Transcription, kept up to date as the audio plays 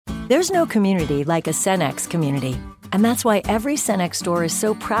There's no community like a Cenex community. And that's why every Cenex store is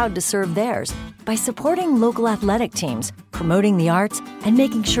so proud to serve theirs by supporting local athletic teams, promoting the arts, and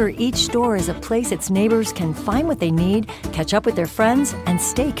making sure each store is a place its neighbors can find what they need, catch up with their friends, and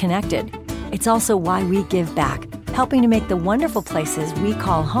stay connected. It's also why we give back, helping to make the wonderful places we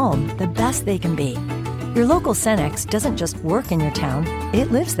call home the best they can be. Your local Cenex doesn't just work in your town,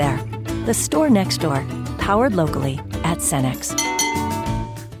 it lives there. The store next door, powered locally at Cenex.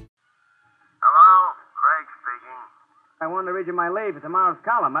 I wanted to read you my lead for tomorrow's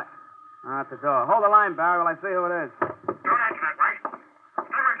column. At the door. Hold the line, Barrie, while I see who it is. Don't answer that, White.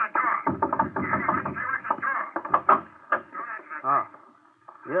 Stay away from that door. Oh.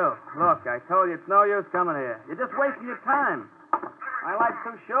 You. Look, I told you it's no use coming here. You're just wasting your time. My life's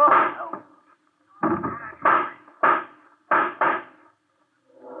too short.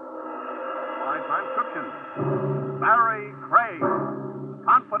 Transcription. Barrie Craig,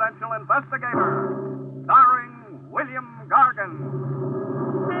 confidential investigator, starring William Gargan.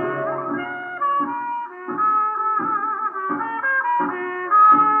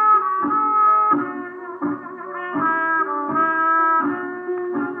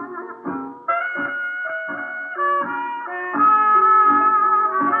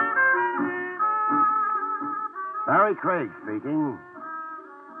 Barrie Craig speaking.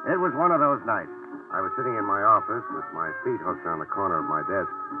 It was one of those nights. I was sitting in my office with my feet hooked on the corner of my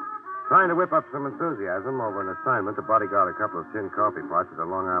desk, trying to whip up some enthusiasm over an assignment to bodyguard a couple of tin coffee pots at a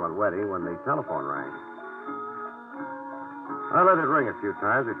Long Island wedding when the telephone rang. I let it ring a few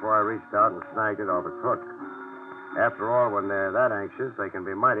times before I reached out and snagged it off its hook. After all, when they're that anxious, they can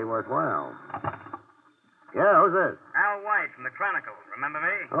be mighty worthwhile. Yeah, who's this? Al White from the Chronicle. Remember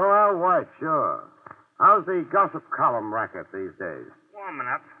me? Oh, Al White, sure. How's the gossip column racket these days? Warming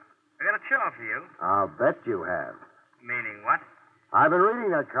up. I got a chore for you. I'll bet you have. Meaning what? I've been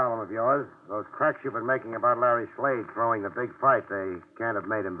reading that column of yours. Those cracks you've been making about Larry Slade throwing the big fight, they can't have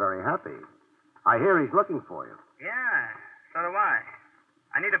made him very happy. I hear he's looking for you. Yeah, so do I.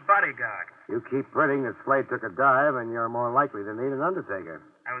 I need a bodyguard. You keep printing that Slade took a dive, and you're more likely to need an undertaker.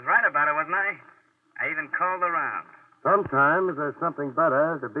 I was right about it, wasn't I? I even called around. Sometimes there's something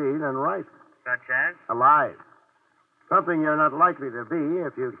better to be than right. Such as? Alive. Something you're not likely to be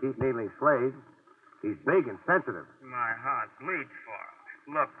if you keep needling Slade. He's big and sensitive. My heart bleeds for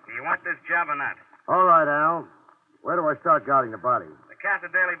him. Look, do you want this job or not? All right, Al. Where do I start guarding the body? The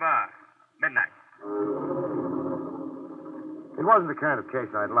Casa Daily Bar. Midnight. It wasn't the kind of case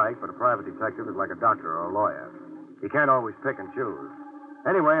I'd like, but a private detective is like a doctor or a lawyer. He can't always pick and choose.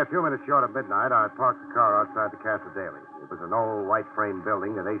 Anyway, a few minutes short of midnight, I parked the car outside the Casa Daily. It was an old white frame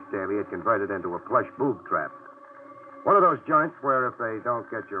building that Ace Daly had converted into a plush boob trap. One of those joints where if they don't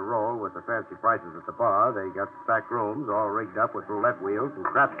get your roll with the fancy prices at the bar, they got back rooms all rigged up with roulette wheels and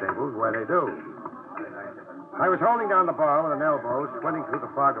craps tables where they do. I was holding down the bar with an elbow, squinting through the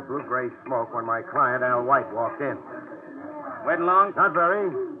fog of blue-gray smoke when my client, Al White, walked in. Waiting long? Not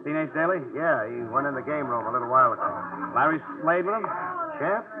very. Seen Ace Daly? Yeah, he went in the game room a little while ago. Larry Slade with him?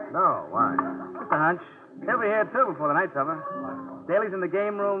 Champ? No, why? Just a hunch. He'll be here, too, before the night's over. Daly's in the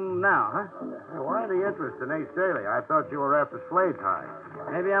game room now, huh? Hey, why the interest in Ace Daly? I thought you were after Slade time.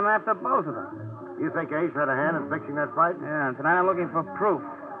 Maybe I'm after both of them. You think Ace had a hand in fixing that fight? Yeah, and tonight I'm looking for proof.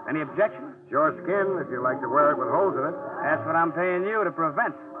 Any objection? It's your skin if you like to wear it with holes in it. That's what I'm paying you to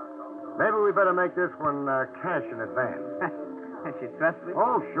prevent. Maybe we better make this one cash in advance. Did you trust me?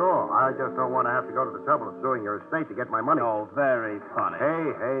 Oh, sure. I just don't want to have to go to the trouble of suing your estate to get my money. Oh, very funny. Hey,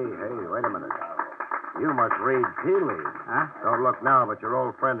 wait a minute. You must read tea leaves. Huh? Don't look now, but your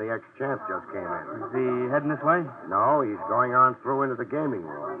old friend, the ex-champ, just came in. Is he heading this way? No, he's going on through into the gaming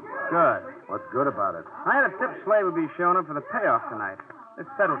room. Good. What's good about it? I had a tip Slade would be showing up for the payoff tonight. This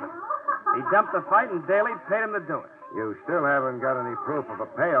settled it. He dumped the fight, and Daly paid him to do it. You still haven't got any proof of a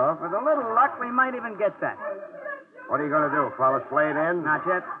payoff. With a little luck, we might even get that. What are you going to do, follow Slade in? Not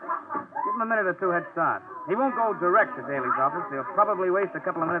yet. Give him a minute or two head start. He won't go direct to Daly's office. He'll probably waste a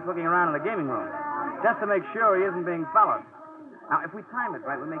couple of minutes looking around in the gaming room, just to make sure he isn't being followed. Now, if we time it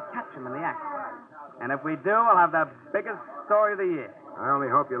right, we may catch him in the act. And if we do, I'll have the biggest story of the year. I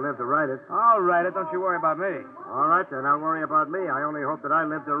only hope you live to write it. I'll write it. Don't you worry about me. All right, then. Don't worry about me. I only hope that I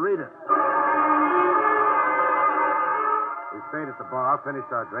live to read it. We stayed at the bar,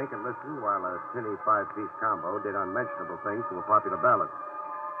 finished our drink, and listened while a tinny five-piece combo did unmentionable things to a popular ballad.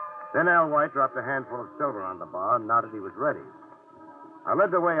 Then Al White dropped a handful of silver on the bar and nodded he was ready. I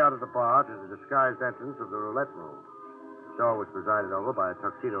led the way out of the bar to the disguised entrance of the roulette room. The show was presided over by a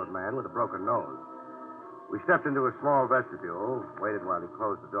tuxedoed man with a broken nose. We stepped into a small vestibule, waited while he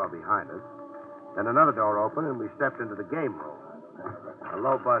closed the door behind us. Then another door opened, and we stepped into the game room. A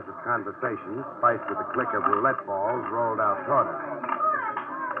low buzz of conversation, spiced with the click of roulette balls, rolled out toward us.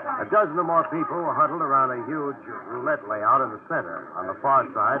 A dozen or more people were huddled around a huge roulette layout in the center. On the far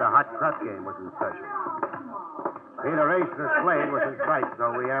side, a hot crap game was in session. Either ace or Slade was in sight,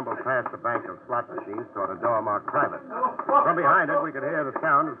 so we ambled past the bank of slot machines toward a door marked private. From behind it, we could hear the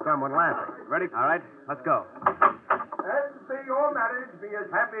sound of someone laughing. Ready? All right, let's go. And may your marriage be as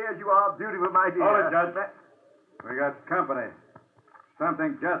happy as you are beautiful, my dear. Hold it, Judge. We got company.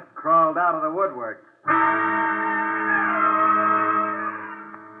 Something just crawled out of the woodwork.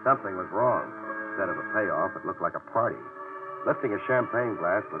 Something was wrong. Instead of a payoff, it looked like a party. Lifting a champagne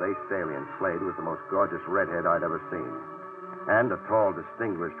glass with Ace Staley and Slade was the most gorgeous redhead I'd ever seen. And a tall,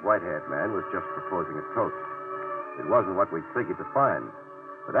 distinguished, white-haired man was just proposing a toast. It wasn't what we'd figured to find.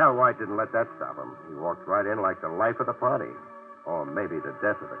 But Al White didn't let that stop him. He walked right in like the life of the party. Or maybe the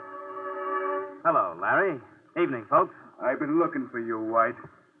death of it. Hello, Larry. Evening, folks. I've been looking for you, White.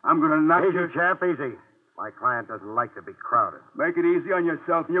 I'm going to knock Easy, you... chap, easy. My client doesn't like to be crowded. Make it easy on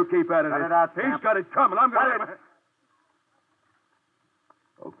yourself, and you keep at it. Cut it out, He's champ. got it coming. I'm going to...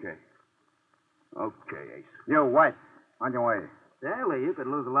 Okay. Okay, Ace. You, White. On your way. Daly, you could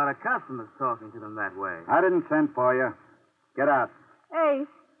lose a lot of customers talking to them that way. I didn't send for you. Get out. Ace,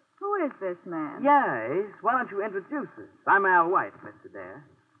 who is this man? Yeah, Ace. Why don't you introduce us? I'm Al White, Mr. Dare.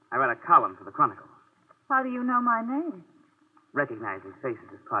 I write a column for the Chronicle. How do you know my name? Recognizing faces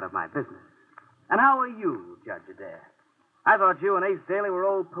is part of my business. And how are you, Judge Adair? I thought you and Ace Daly were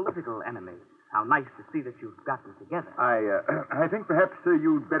old political enemies. How nice to see that you've gotten together. I think perhaps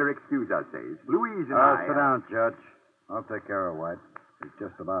you'd better excuse us, Ace. Louise and I... Sit down, Judge. I'll take care of White. He's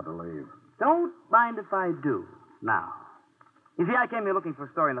just about to leave. Don't mind if I do, now. You see, I came here looking for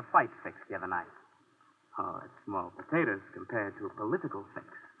a story in the fight fix the other night. Oh, it's small potatoes compared to a political fix.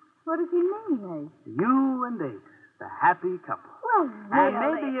 What does he mean, Ace? You and Ace, the happy couple. Well, And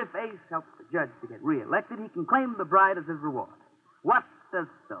really? maybe if Ace helps the judge to get reelected, he can claim the bride as his reward. What's the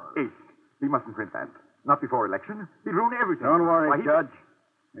story? Ace, we mustn't print that. Not before election. He'd ruin everything. Don't worry, Why, Judge.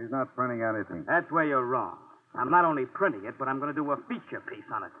 He's not printing anything. That's where you're wrong. I'm not only printing it, but I'm going to do a feature piece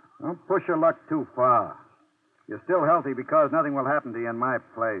on it. Don't push your luck too far. You're still healthy because nothing will happen to you in my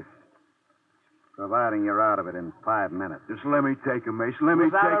place. Providing you're out of it in 5 minutes. Just let me take him, Ace. Let me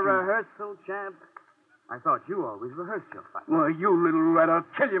Without take a him. rehearsal, champ? I thought you always rehearsed your fight. Well, you little rat. I'll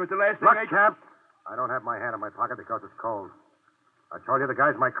kill you at the last thing, Look, Ace. champ, I don't have my hand in my pocket because it's cold. I told you the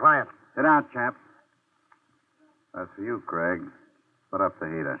guy's my client. Sit down, champ. That's for you, Craig. Put up the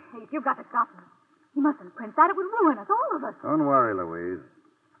heater. Ace, you've got to stop him. He mustn't print that. It would ruin us, all of us. Don't worry, Louise.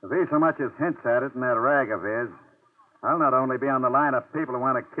 If he so much as hints at it in that rag of his, I'll not only be on the line of people who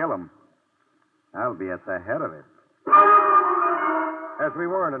want to kill him, I'll be at the head of it. As we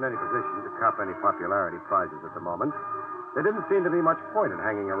weren't in any position to cop any popularity prizes at the moment, there didn't seem to be much point in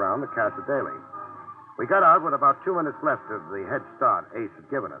hanging around the Casa Daily. We got out with about 2 minutes left of the head start Ace had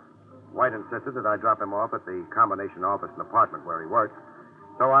given us. White insisted that I drop him off at the combination office and apartment where he worked.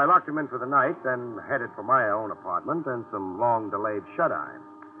 So I locked him in for the night, then headed for my own apartment and some long-delayed shut-eye.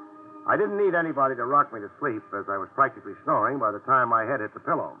 I didn't need anybody to rock me to sleep, as I was practically snoring by the time my head hit the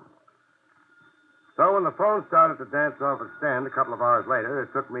pillow. So when the phone started to dance off its stand a couple of hours later, it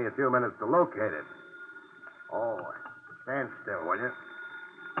took me a few minutes to locate it. Oh, stand still, will you?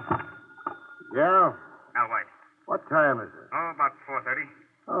 Yeah? Al White. What time is it? Oh, about 4:30.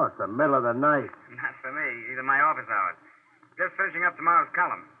 Oh, it's the middle of the night. Not for me. These are my office hours. Just finishing up tomorrow's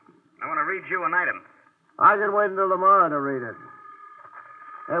column. I want to read you an item. I can wait until tomorrow to read it.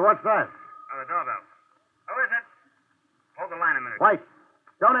 Hey, what's that? Oh, the doorbell. Who is it? Hold the line a minute. White,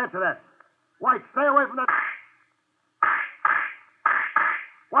 don't answer that. White, stay away from that.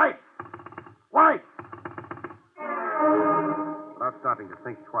 White! White! Without stopping to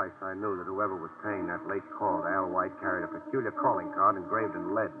think twice, I knew that whoever was paying that late call to Al White carried a peculiar calling card engraved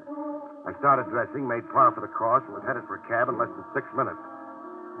in lead. I started dressing, made par for the course, and was headed for a cab in less than 6 minutes.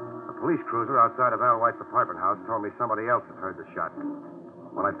 A police cruiser outside of Al White's apartment house told me somebody else had heard the shot.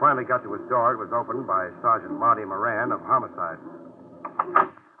 When I finally got to his door, it was opened by Sergeant Marty Moran of Homicide.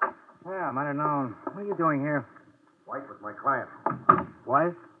 Yeah, I might have known. What are you doing here? White was my client.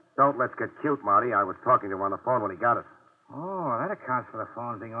 Wife? Don't let's get cute, Marty. I was talking to him on the phone when he got us. Oh, that accounts for the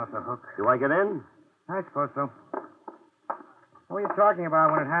phone being off the hook. Do I get in? I suppose so. What were you talking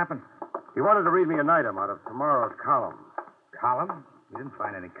about when it happened? He wanted to read me an item out of tomorrow's column. Column? You didn't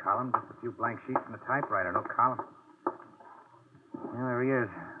find any column, just a few blank sheets from the typewriter, no column. Yeah, there he is.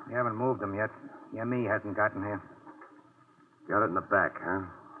 We haven't moved him yet. Me hasn't gotten here. Got it in the back, huh?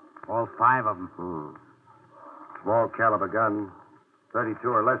 All 5 of them. Small caliber gun. 32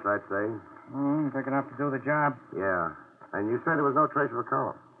 or less, I'd say. Big enough to do the job. Yeah. And you said there was no trace of a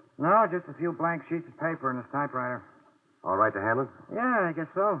column. No, just a few blank sheets of paper in his typewriter. All right to handle? Yeah, I guess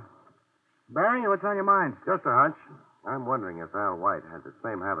so. Barry, what's on your mind? Just a hunch. I'm wondering if Al White had the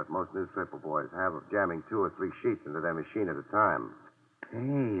same habit most newspaper boys have of jamming 2 or 3 sheets into their machine at a time.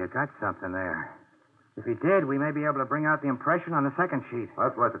 Hey, you got something there. If he did, we may be able to bring out the impression on the second sheet. Well,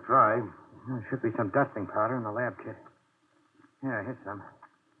 that's worth a try. There should be some dusting powder in the lab kit. Yeah, here's some.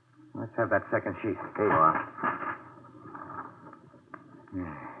 Let's have that second sheet. Here you are.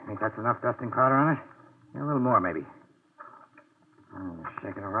 Think that's enough dusting powder on it? Yeah, a little more, maybe.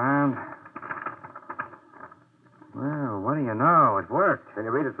 Shake it around. Well, what do you know? It worked. Can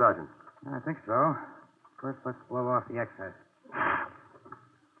you read it, Sergeant? I think so. First, let's blow off the excess.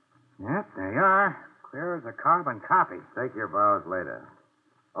 Yep, there you are. Clear as a carbon copy. Take your vows later.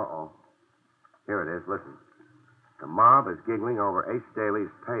 Uh-oh. Here it is. Listen. The mob is giggling over Ace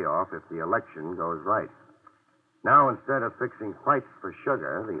Daly's payoff if the election goes right. Now, instead of fixing fights for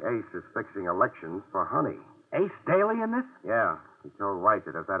sugar, the Ace is fixing elections for honey. Ace Daly in this? Yeah. He told White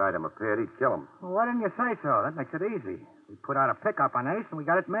that if that item appeared, he'd kill him. Well, why didn't you say so? That makes it easy. We put out a pickup on Ace, and we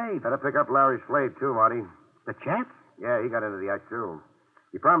got it made. Better pick up Larry Slade, too, Marty. The champ? Yeah, he got into the act, too.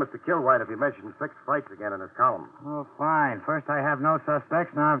 He promised to kill White if he mentioned 6 fights again in his column. Oh, fine. First I have no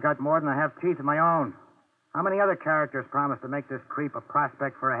suspects. Now I've got more than I have teeth of my own. How many other characters promised to make this creep a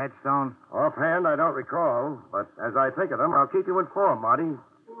prospect for a headstone? Offhand, I don't recall, but as I think of them, I'll keep you informed, Marty.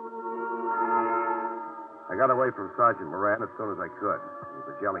 I got away from Sergeant Moran as soon as I could. He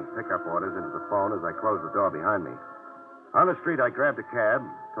was yelling pickup orders into the phone as I closed the door behind me. On the street, I grabbed a cab,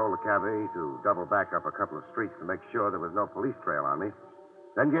 told the cabbie to double back up a couple of streets to make sure there was no police trail on me,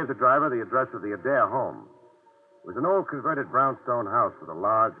 then gave the driver the address of the Adair home. It was an old converted brownstone house with a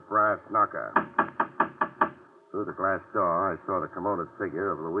large brass knocker. Through the glass door, I saw the kimonoed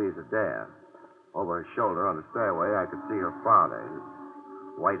figure of Louise Adair. Over her shoulder on the stairway, I could see her father,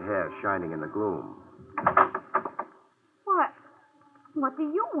 his white hair shining in the gloom. What? What do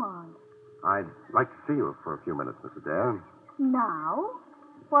you want? I'd like to see you for a few minutes, Miss Adair. Now?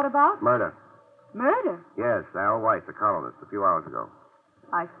 What about Murder. murder? Yes, Al White, the columnist, a few hours ago.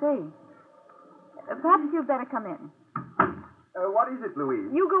 I see. Perhaps you'd better come in. What is it,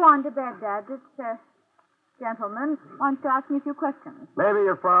 Louise? You go on to bed, Dad. This gentleman wants to ask me a few questions. Maybe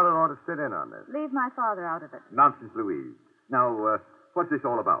your father ought to sit in on this. Leave my father out of it. Nonsense, Louise. Now, what's this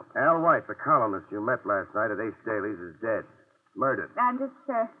all about? Al White, the columnist you met last night at Ace Daly's, is dead. Murdered. And this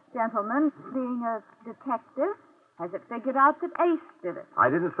gentleman, being a detective, has it figured out that Ace did it. I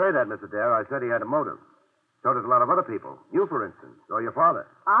didn't say that, Miss Adair. I said he had a motive. So does a lot of other people. You, for instance, or your father.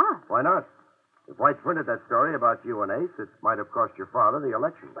 Ah, Why not? If White printed that story about you and Ace, it might have cost your father the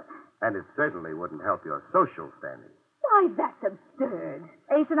election. And it certainly wouldn't help your social standing. why, that's absurd.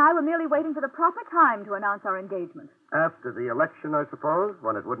 Ace and I were merely waiting for the proper time to announce our engagement. After the election, I suppose,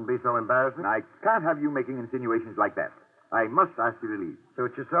 when it wouldn't be so embarrassing. I can't have you making insinuations like that. I must ask you to leave.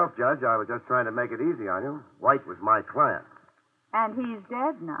 Suit yourself, Judge. I was just trying to make it easy on you. White was my client. And he's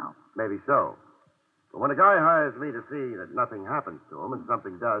dead now. Maybe so. But when a guy hires me to see that nothing happens to him and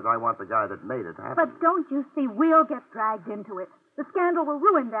something does, I want the guy that made it happen. But don't you see, we'll get dragged into it. The scandal will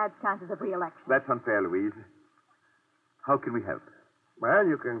ruin Dad's chances of re-election. That's unfair, Louise. How can we help? Well,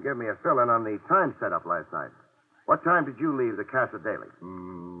 you can give me a fill-in on the time setup last night. What time did you leave the Casa Daily?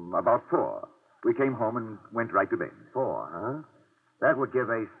 About 4. We came home and went right to bed. 4, huh? That would give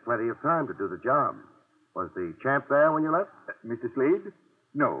Ace plenty of time to do the job. Was the champ there when you left? Mr. Slade?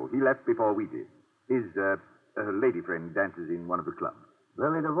 No, he left before we did. His lady friend dances in one of the clubs.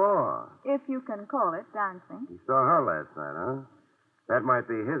 Lily DeVore. If you can call it dancing. You saw her last night, huh? That might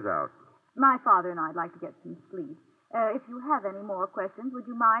be his out. My father and I'd like to get some sleep. If you have any more questions, would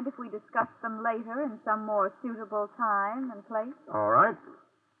you mind if we discuss them later in some more suitable time and place? All right.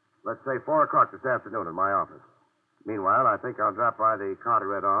 Let's say 4 o'clock this afternoon in my office. Meanwhile, I think I'll drop by the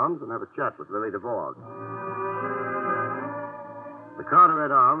Carteret Arms and have a chat with Lily DeVore. The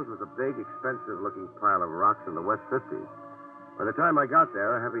Carteret Arms was a big, expensive-looking pile of rocks in the West 50s. By the time I got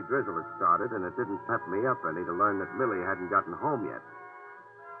there, a heavy drizzle had started, and it didn't pep me up any to learn that Lily hadn't gotten home yet.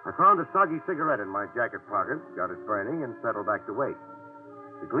 I found a soggy cigarette in my jacket pocket, got it burning, and settled back to wait.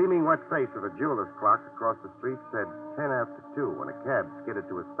 The gleaming wet face of a jeweler's clock across the street said 10 after 2 when a cab skidded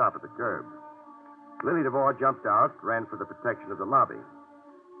to a stop at the curb. Lily DeVore jumped out, ran for the protection of the lobby.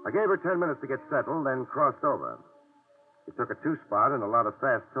 I gave her 10 minutes to get settled, then crossed over. It took a 2-spot and a lot of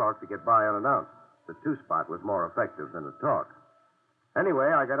fast talk to get by unannounced. The 2-spot was more effective than the talk. Anyway,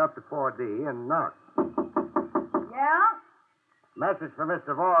 I got up to 4D and knocked. Yeah? Message for Miss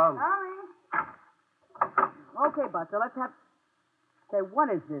DeVore. Coming. Okay, Buster, let's have... Say, what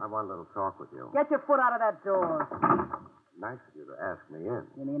is this? I want a little talk with you. Get your foot out of that door. Nice of you to ask me in.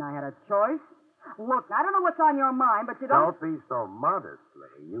 You mean I had a choice? Look, I don't know what's on your mind, but you Don't be so modest,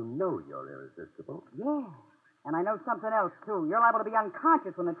 Lily. You know you're irresistible. Yeah. And I know something else, too. You're liable to be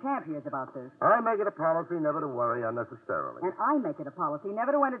unconscious when the champ hears about this. I make it a policy never to worry unnecessarily. And I make it a policy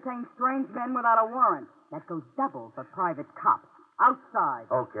never to entertain strange men without a warrant. That goes double for private cops. Outside.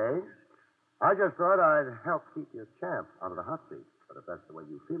 Okay. I just thought I'd help keep your champ out of the hot seat. But if that's the way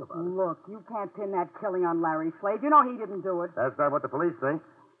you feel about it. Look, you can't pin that killing on Larry Slade. You know he didn't do it. That's not what the police think.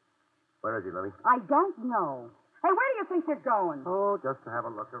 Where is he, Lily? I don't know. Hey, where do you think you're going? Oh, just to have a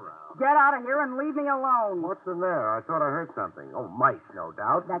look around. Get out of here and leave me alone. What's in there? I thought I heard something. Oh, mice, no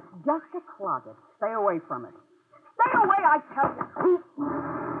doubt. That's just a closet. Stay away from it. Stay away, I tell you.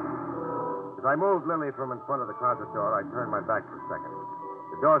 As I moved Lily from in front of the closet door, I turned my back for a second.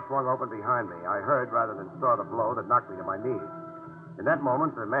 The door swung open behind me. I heard rather than saw the blow that knocked me to my knees. In that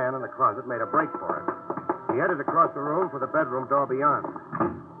moment, the man in the closet made a break for it. He headed across the room for the bedroom door beyond.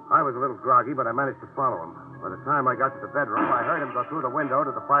 I was a little groggy, but I managed to follow him. By the time I got to the bedroom, I heard him go through the window to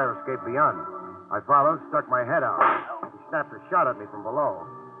the fire escape beyond. I followed, stuck my head out. He snapped a shot at me from below,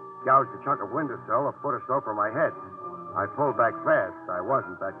 gouged a chunk of windowsill a foot or so from my head. I pulled back fast. I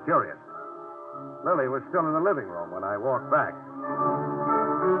wasn't that curious. Lily was still in the living room when I walked back.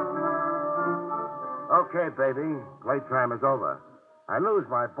 Okay, baby. Playtime is over. I lose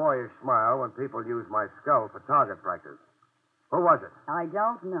my boyish smile when people use my skull for target practice. Who was it? I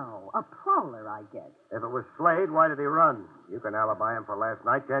don't know. A prowler, I guess. If it was Slade, why did he run? You can alibi him for last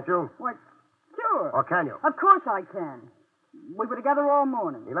night, can't you? What? Sure. Or can you? Of course I can. We were together all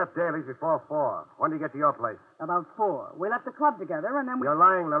morning. He left Daly's before 4. When did he get to your place? About 4. We left the club together, and then we... You're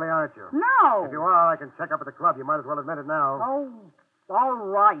lying, Lily, aren't you? No! If you are, I can check up at the club. You might as well admit it now. Oh, all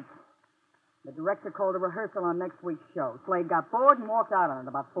right. The director called a rehearsal on next week's show. Slade got bored and walked out on it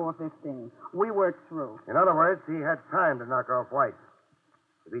about 4:15. We worked through. In other words, he had time to knock off White.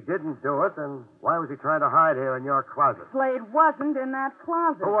 If he didn't do it, then why was he trying to hide here in your closet? Slade wasn't in that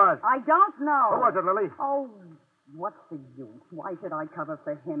closet. Who was? I don't know. Who was it, Lily? Oh, what's the use? Why should I cover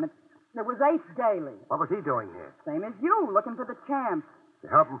for him? It was Ace Daly. What was he doing here? Same as you, looking for the champ. To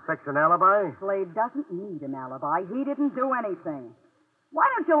help him fix an alibi? Slade doesn't need an alibi. He didn't do anything. Why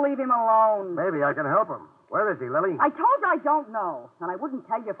don't you leave him alone? Maybe I can help him. Where is he, Lily? I told you I don't know, and I wouldn't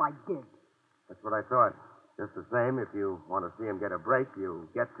tell you if I did. That's what I thought. Just the same, if you want to see him get a break, you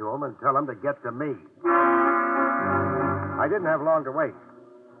get to him and tell him to get to me. I didn't have long to wait.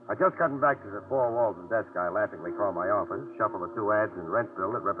 I just gotten back to the four walls and desk I laughingly called my office, shuffled the 2 ads in rent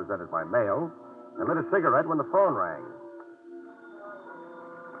bill that represented my mail, and lit a cigarette when the phone rang.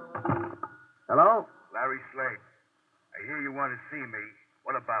 Hello? Larry Slade. I hear you want to see me.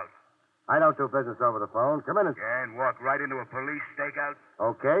 What about? I don't do business over the phone. Come in and... Yeah, and walk right into a police stakeout?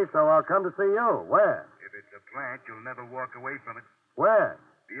 Okay, so I'll come to see you. Where? If it's a plant, you'll never walk away from it. Where?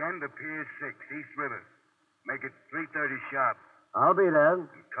 The end of Pier 6, East River. Make it 3:30 sharp. I'll be there.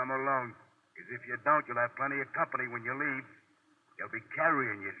 And come alone. Because if you don't, you'll have plenty of company when you leave. They'll be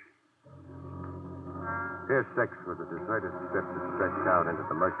carrying you. Pier 6 was a deserted strip that stretched out into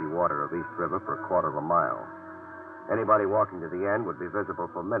the murky water of East River for a quarter of a mile. Anybody walking to the end would be visible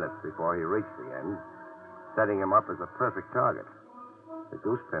for minutes before he reached the end, setting him up as a perfect target. The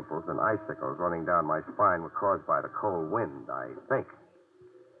goose pimples and icicles running down my spine were caused by the cold wind, I think.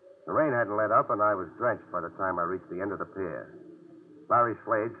 The rain hadn't let up, and I was drenched by the time I reached the end of the pier. Larry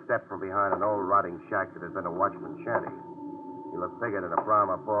Slade stepped from behind an old rotting shack that had been a watchman's shanty. He looked bigger than a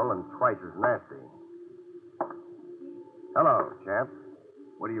Brahma bull and twice as nasty. Hello, champ.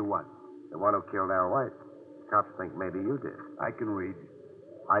 What do you want? The one who killed our wife. Cops think maybe you did. I can read.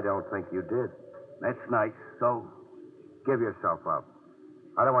 I don't think you did. That's nice. So? Give yourself up.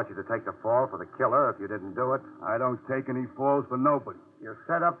 I don't want you to take the fall for the killer if you didn't do it. I don't take any falls for nobody. You're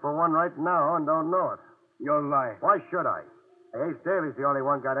set up for one right now and don't know it. You're lying. Why should I? Ace Daly's the only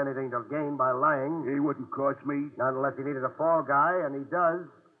one got anything to gain by lying. He wouldn't cost me. Not unless he needed a fall guy, and he does.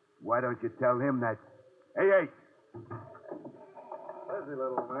 Why don't you tell him that? Hey, Ace. Busy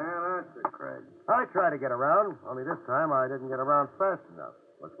little man, aren't you, Craig? I tried to get around, only this time I didn't get around fast enough.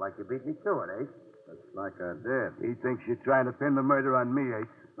 Looks like you beat me to it, Ace. Looks like I did. He thinks you're trying to pin the murder on me,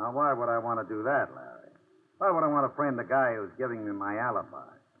 Ace. Now, why would I want to do that, Larry? Why would I want to frame the guy who's giving me my alibi?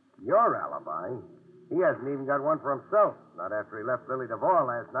 Your alibi? He hasn't even got one for himself. Not after he left Lily DeVore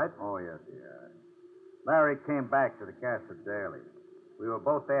last night. Oh, yes, he has. Larry came back to the Casa Daly. We were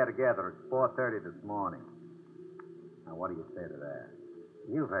both there together at 4:30 this morning. Now, what do you say to that?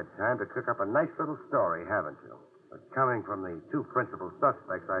 You've had time to cook up a nice little story, haven't you? But coming from the 2 principal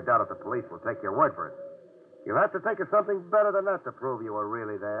suspects, I doubt if the police will take your word for it. You'll have to think of something better than that to prove you were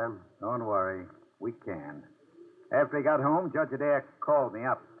really there. Don't worry. We can. After he got home, Judge Adair called me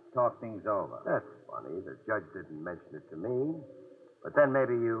up to talk things over. That's funny. The judge didn't mention it to me. But then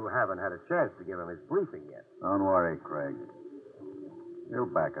maybe you haven't had a chance to give him his briefing yet. Don't worry, Craig.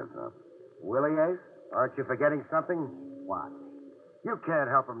 He'll back us up. Will he, Ace? Aren't you forgetting something? What? You can't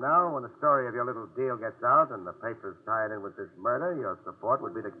help him now. When the story of your little deal gets out and the papers tie it in with this murder, your support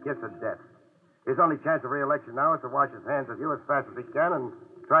would be the kiss of death. His only chance of re-election now is to wash his hands of you as fast as he can and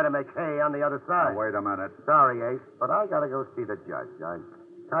try to make hay on the other side. Now, wait a minute. Sorry, Ace, but I gotta go see the judge. I'd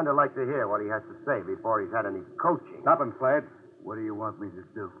kind of like to hear what he has to say before he's had any coaching. Stop him, Slade. What do you want me to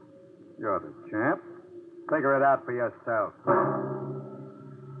do? You're the champ. Figure it out for yourself.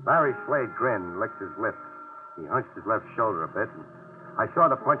 Barrie Slade grinned, licked his lips. He hunched his left shoulder a bit, and I saw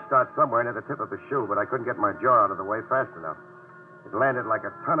the punch start somewhere near the tip of his shoe, but I couldn't get my jaw out of the way fast enough. It landed like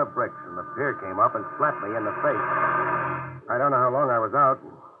a ton of bricks, and the pier came up and slapped me in the face. I don't know how long I was out.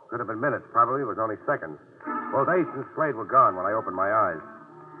 Could have been minutes, probably. It was only seconds. Both Ace and Slade were gone when I opened my eyes.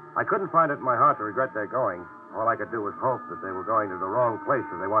 I couldn't find it in my heart to regret their going. All I could do was hope that they were going to the wrong place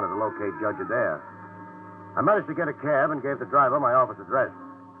if they wanted to locate Judge Adair. I managed to get a cab and gave the driver my office address.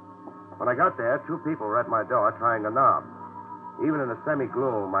 When I got there, 2 people were at my door trying a knob. Even in the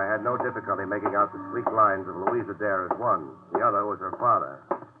semi-gloom, I had no difficulty making out the sleek lines of Louise Adair as one. The other was her father.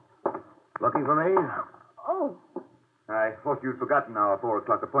 Looking for me? Oh, I thought you'd forgotten our 4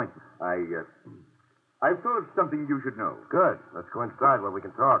 o'clock appointment. I've thought of something you should know. Good. Let's go inside where we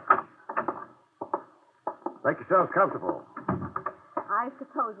can talk. Make yourselves comfortable. I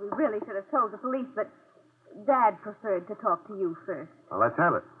suppose we really should have told the police, but Dad preferred to talk to you first. Well, let's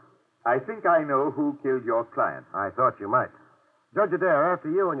have it. I think I know who killed your client. I thought you might. Judge Adair,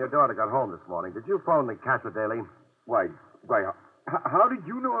 after you and your daughter got home this morning, did you phone the Casa Daily? Why, how did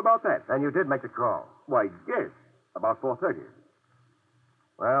you know about that? Then you did make the call. Why, yes, about 4:30.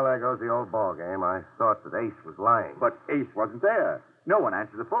 Well, there goes the old ball game. I thought that Ace was lying. But Ace wasn't there. No one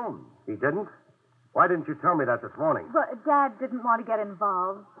answered the phone. He didn't? Why didn't you tell me that this morning? But Dad didn't want to get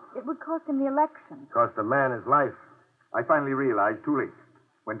involved. It would cost him the election. Cost a man his life. I finally realized too late.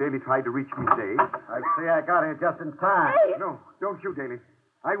 When Daly tried to reach me today... I see I got here just in time. Hey! No, don't shoot, Daly.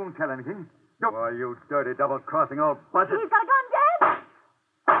 I won't tell anything. Don't... Why, you dirty double-crossing old buzzard. He's got a gun, Dad!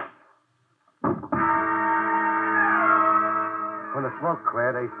 When the smoke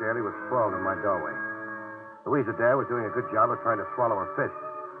cleared, Ace Daly was sprawled in my doorway. Louise Adair was doing a good job of trying to swallow her fist.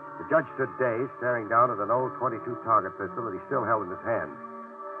 The judge stood dazed, staring down at an old .22 target pistol that he still held in his hand.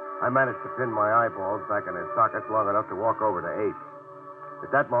 I managed to pin my eyeballs back in their sockets long enough to walk over to Ace. At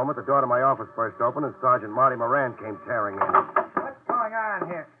that moment, the door to my office burst open, and Sergeant Marty Moran came tearing in. What's going on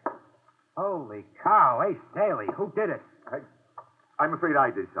here? Holy cow, Ace Daly. Who did it? I'm afraid I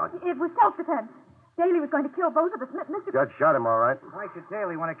did, Sergeant. It was self-defense. Daly was going to kill both of us. Mr. Judge shot him, all right. Why should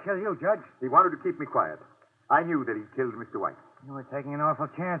Daly want to kill you, Judge? He wanted to keep me quiet. I knew that he killed Mr. White. You were taking an awful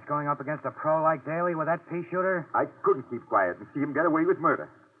chance going up against a pro like Daly with that pea shooter. I couldn't keep quiet and see him get away with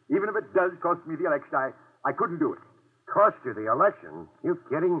murder. Even if it does cost me the election, I couldn't do it. Cost you the election? You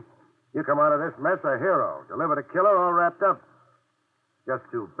kidding? You come out of this mess a hero. Delivered a killer all wrapped up. Just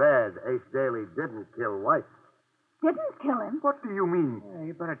too bad Ace Daly didn't kill White. Didn't kill him? What do you mean? Yeah,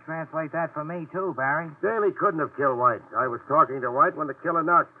 you better translate that for me, too, Barrie. Daly couldn't have killed White. I was talking to White when the killer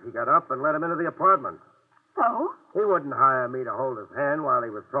knocked. He got up and let him into the apartment. So? He wouldn't hire me to hold his hand while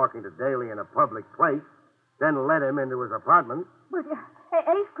he was talking to Daly in a public place, then let him into his apartment. But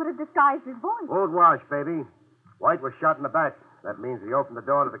Ace could have disguised his voice. Old wash, baby. White was shot in the back. That means he opened the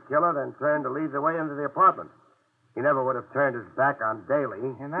door to the killer, then turned to lead the way into the apartment. He never would have turned his back on Daly.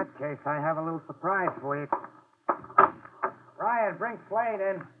 In that case, I have a little surprise for you. Ryan, bring Slade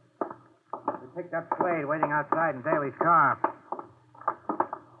in. We picked up Slade waiting outside in Daly's car.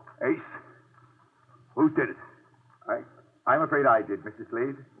 Ace? Who did it? I'm afraid I did, Mr.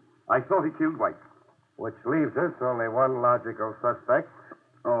 Slade. I thought he killed White. Which leaves us only one logical suspect.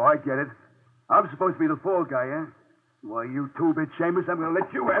 Oh, I get it. I'm supposed to be the fall guy, eh? Why, you two-bit shameless, I'm going to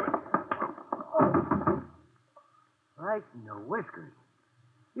let you have it. Right in the whiskers.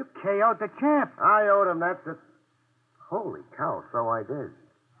 You KO'd the champ. I owed him that to... Holy cow, so I did.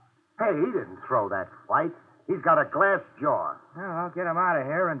 Hey, he didn't throw that fight. He's got a glass jaw. Well, I'll get him out of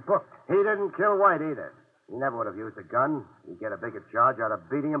here and booked. He didn't kill White either. He never would have used a gun. He'd get a bigger charge out of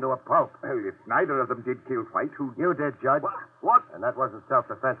beating him to a pulp. Well, if neither of them did kill White, who... You did, Judge. What? And that wasn't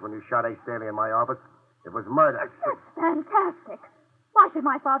self-defense when you shot Ace Daly in my office. It was murder. That's fantastic. Why should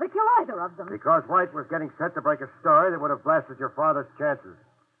my father kill either of them? Because White was getting set to break a story that would have blasted your father's chances.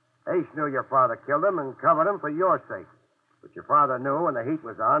 Ace knew your father killed him and covered him for your sake. But your father knew when the heat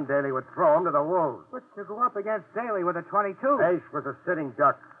was on, Daly would throw him to the wolves. But to go up against Daly with a .22. Ace was a sitting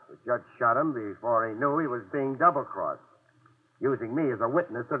duck. The judge shot him before he knew he was being double-crossed, using me as a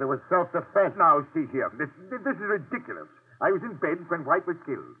witness that it was self-defense. Now, see here. This is ridiculous. I was in bed when White was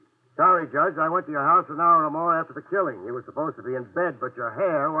killed. Sorry, Judge. I went to your house an hour or more after the killing. You were supposed to be in bed, but your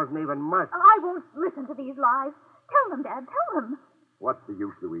hair wasn't even much. I won't listen to these lies. Tell them, Dad. Tell them. What's the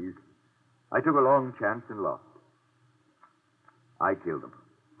use, Louise? I took a long chance and lost. I killed them.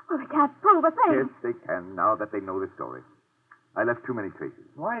 Well, they can't prove a thing. Yes, they can, now that they know the story. I left too many traces.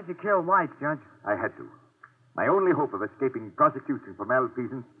 Why did you kill White, Judge? I had to. My only hope of escaping prosecution for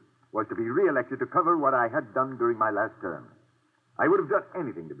malfeasance was to be re-elected to cover what I had done during my last term. I would have done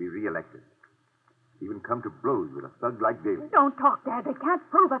anything to be re-elected. Even come to blows with a thug like Daly. Don't talk, Dad. They can't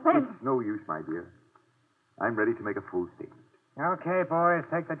prove a thing. It's no use, my dear. I'm ready to make a full statement. Okay, boys,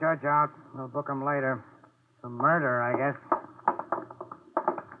 take the judge out. We'll book him later. Some murder, I guess.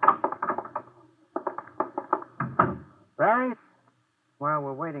 Barrie? Well,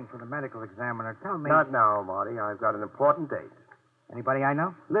 we're waiting for the medical examiner. Tell me. Not now, Marty. I've got an important date. Anybody I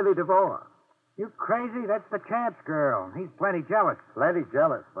know? Lily DeVore. You crazy? That's the champ's girl. He's plenty jealous. Plenty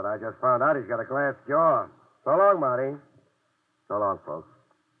jealous, but I just found out he's got a glass jaw. So long, Marty. So long, folks.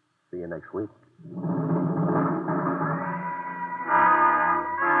 See you next week.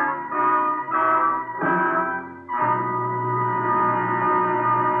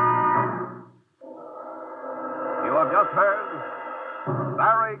 You have just heard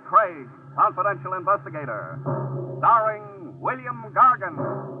Barrie Craig, Confidential Investigator, starring William Gargan.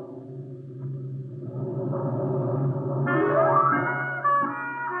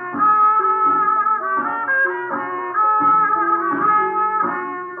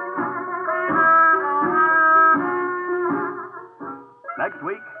 Next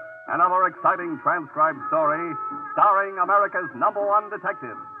week, another exciting transcribed story starring America's #1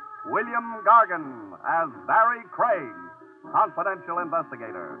 detective, William Gargan, as Barrie Craig, Confidential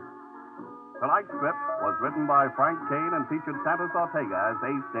Investigator. Tonight's script was written by Frank Kane and featured Santos Ortega as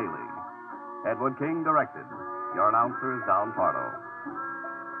Ace Daly. Edward King directed. Your announcer is Don Pardo.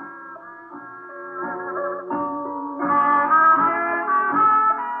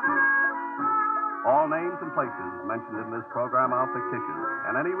 All names and places mentioned in this program are fictitious,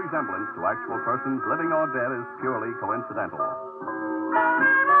 and any resemblance to actual persons, living or dead, is purely coincidental.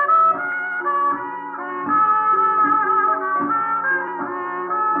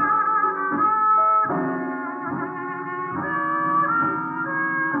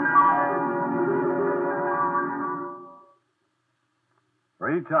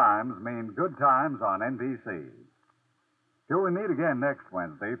 Three times mean good times on NBC. Till we meet again next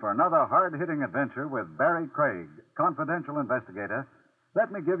Wednesday for another hard-hitting adventure with Barrie Craig, Confidential Investigator,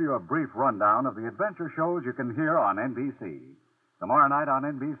 let me give you a brief rundown of the adventure shows you can hear on NBC. Tomorrow night on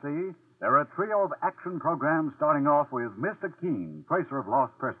NBC, there are a trio of action programs starting off with Mr. Keene, Tracer of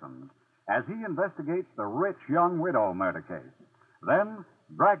Lost Persons, as he investigates the rich young widow murder case. Then,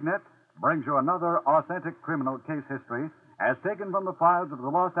 Dragnet brings you another authentic criminal case history as taken from the files of the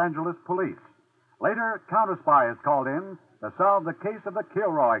Los Angeles police. Later, Counter Spy is called in to solve the case of the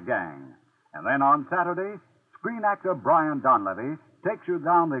Kilroy gang. And then on Saturday, screen actor Brian Donlevy takes you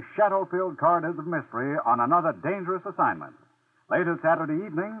down the shadow-filled corridors of mystery on another dangerous assignment. Later Saturday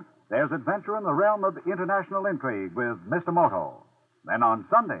evening, there's adventure in the realm of international intrigue with Mr. Moto. Then on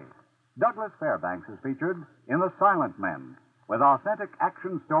Sunday, Douglas Fairbanks is featured in The Silent Men, with authentic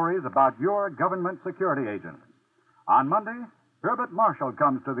action stories about your government security agents. On Monday, Herbert Marshall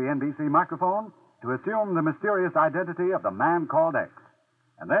comes to the NBC microphone to assume the mysterious identity of the man called X.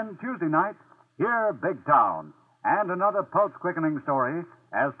 And then Tuesday night, hear Big Town and another pulse-quickening story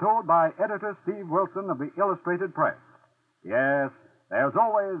as told by editor Steve Wilson of the Illustrated Press. Yes, there's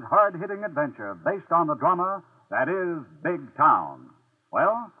always hard-hitting adventure based on the drama that is Big Town.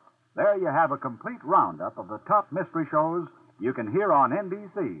 Well, there you have a complete roundup of the top mystery shows you can hear on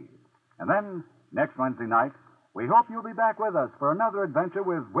NBC. And then, next Wednesday night, we hope you'll be back with us for another adventure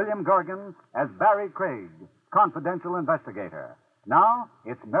with William Gargan as Barrie Craig, Confidential Investigator. Now,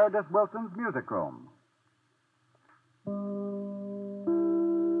 it's Meredith Wilson's Music Room.